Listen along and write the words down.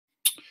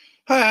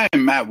Hi,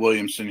 I'm Matt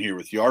Williamson here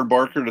with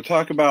Yardbarker to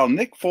talk about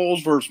Nick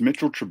Foles versus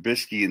Mitchell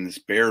Trubisky in this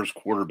Bears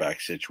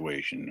quarterback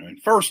situation.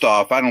 And first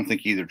off, I don't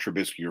think either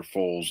Trubisky or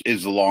Foles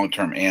is the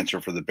long-term answer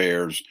for the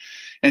Bears.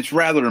 And it's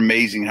rather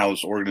amazing how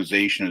this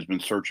organization has been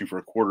searching for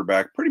a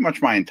quarterback pretty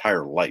much my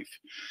entire life.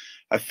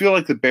 I feel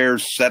like the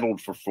Bears settled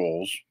for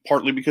Foles,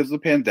 partly because of the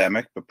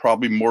pandemic, but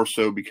probably more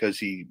so because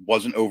he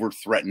wasn't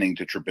over-threatening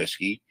to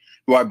Trubisky,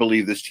 who I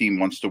believe this team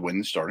wants to win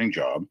the starting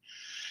job,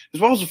 as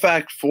well as the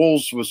fact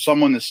Foles was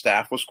someone the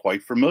staff was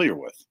quite familiar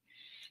with.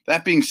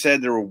 That being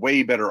said, there were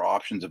way better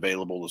options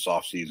available this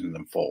offseason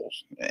than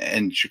Foles.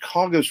 And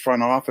Chicago's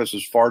front office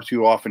has far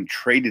too often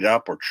traded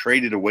up or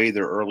traded away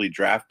their early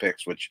draft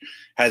picks, which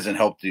hasn't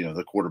helped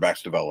the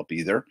quarterbacks develop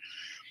either.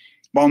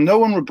 While no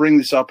one would bring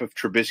this up if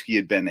Trubisky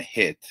had been a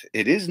hit,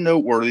 it is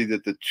noteworthy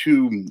that the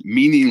two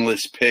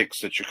meaningless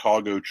picks that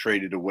Chicago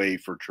traded away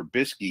for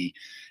Trubisky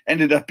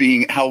ended up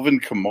being Alvin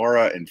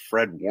Kamara and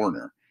Fred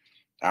Warner.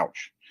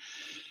 Ouch.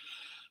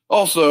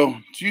 Also,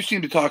 you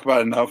seem to talk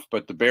about enough,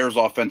 but the Bears'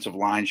 offensive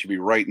line should be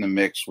right in the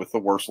mix with the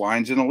worst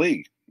lines in the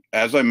league.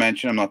 As I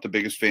mentioned, I'm not the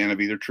biggest fan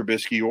of either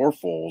Trubisky or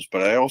Foles,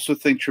 but I also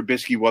think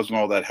Trubisky wasn't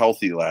all that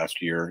healthy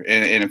last year.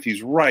 And if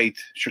he's right,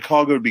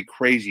 Chicago would be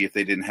crazy if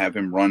they didn't have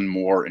him run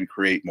more and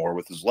create more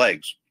with his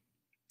legs.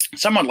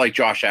 Somewhat like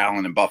Josh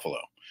Allen in Buffalo.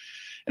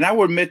 And I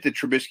will admit that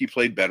Trubisky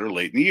played better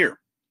late in the year.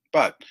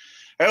 But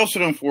I also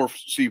don't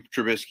foresee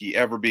Trubisky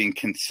ever being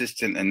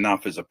consistent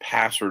enough as a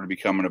passer to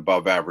become an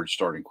above-average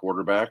starting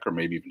quarterback or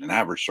maybe even an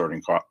average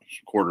starting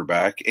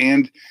quarterback,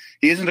 and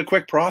he isn't a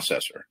quick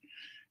processor.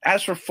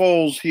 As for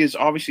Foles, he has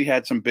obviously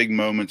had some big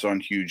moments on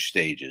huge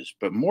stages,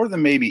 but more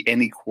than maybe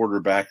any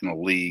quarterback in the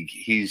league,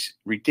 he's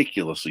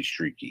ridiculously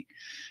streaky.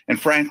 And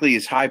frankly,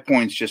 his high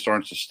points just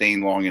aren't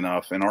sustained long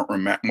enough and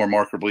aren't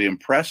remarkably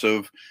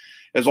impressive,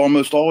 as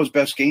almost all his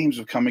best games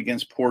have come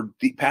against poor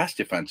pass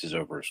defenses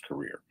over his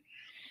career.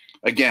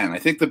 Again, I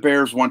think the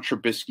Bears want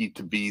Trubisky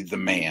to be the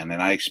man,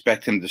 and I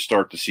expect him to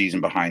start the season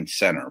behind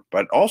center.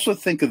 But also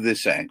think of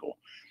this angle.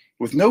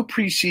 With no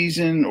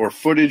preseason or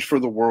footage for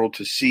the world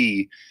to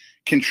see,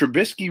 can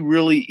Trubisky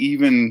really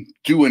even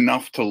do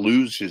enough to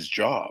lose his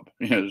job?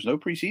 There's no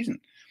preseason.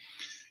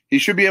 He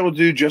should be able to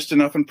do just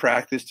enough in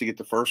practice to get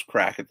the first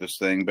crack at this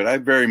thing, but I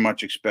very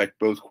much expect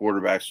both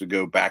quarterbacks to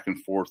go back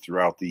and forth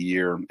throughout the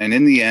year. And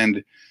in the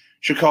end,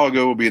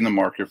 Chicago will be in the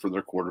market for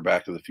their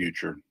quarterback of the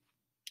future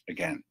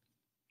again.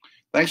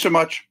 Thanks so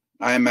much.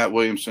 I am Matt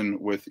Williamson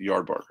with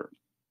Yardbarker.